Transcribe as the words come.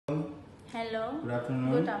Hello. Good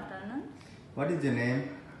afternoon. Good afternoon. What is your name?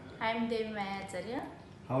 I am Devi Acharya.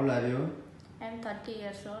 How old are you? I am 30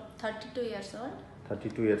 years old. 32 years old.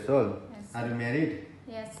 32 years old. Yes, Are you married?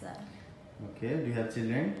 Yes, sir. Okay. Do you have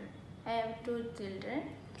children? I have two children.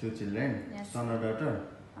 Two children? Yes. Son or daughter?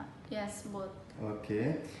 Yes, both.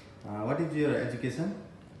 Okay. What is your education?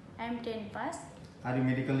 I am 10 pass. Are you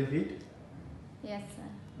medically fit? Yes,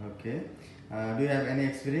 sir. Okay. Do you have any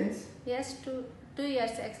experience? Yes, two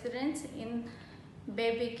years experience in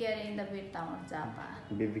baby care in the Vietnam, Java.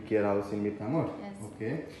 Baby care house in Vietnam? Yes.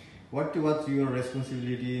 Okay. What was your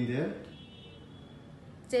responsibility in there?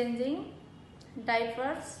 Changing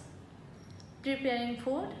diapers, preparing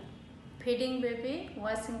food, feeding baby,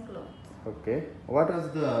 washing clothes. Okay. What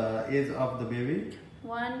was the age of the baby?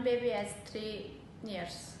 One baby has 3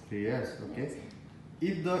 years. 3 years. Okay. Yes.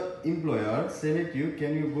 If the employer select you,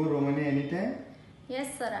 can you go Romania anytime?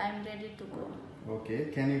 Yes, sir. I am ready to go. Okay.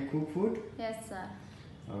 Can you cook food? Yes, sir.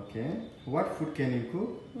 Okay. What food can you cook?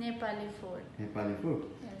 Nepali food. Nepali food.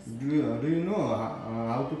 Yes. Do you know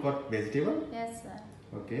how to cut vegetable? Yes, sir.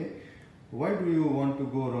 Okay. Why do you want to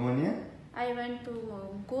go Romania? I want to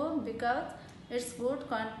go because it's good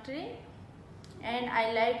country and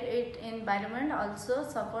I like it environment, also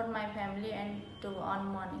support my family and to earn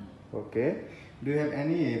money. Okay. Do you have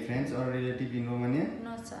any friends or relative in Romania?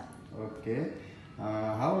 No, sir. Okay.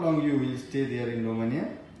 How long you will stay there in Romania?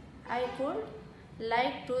 I could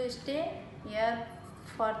like to stay here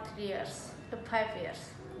for 3 years to 5 years.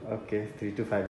 Okay, 3 to 5.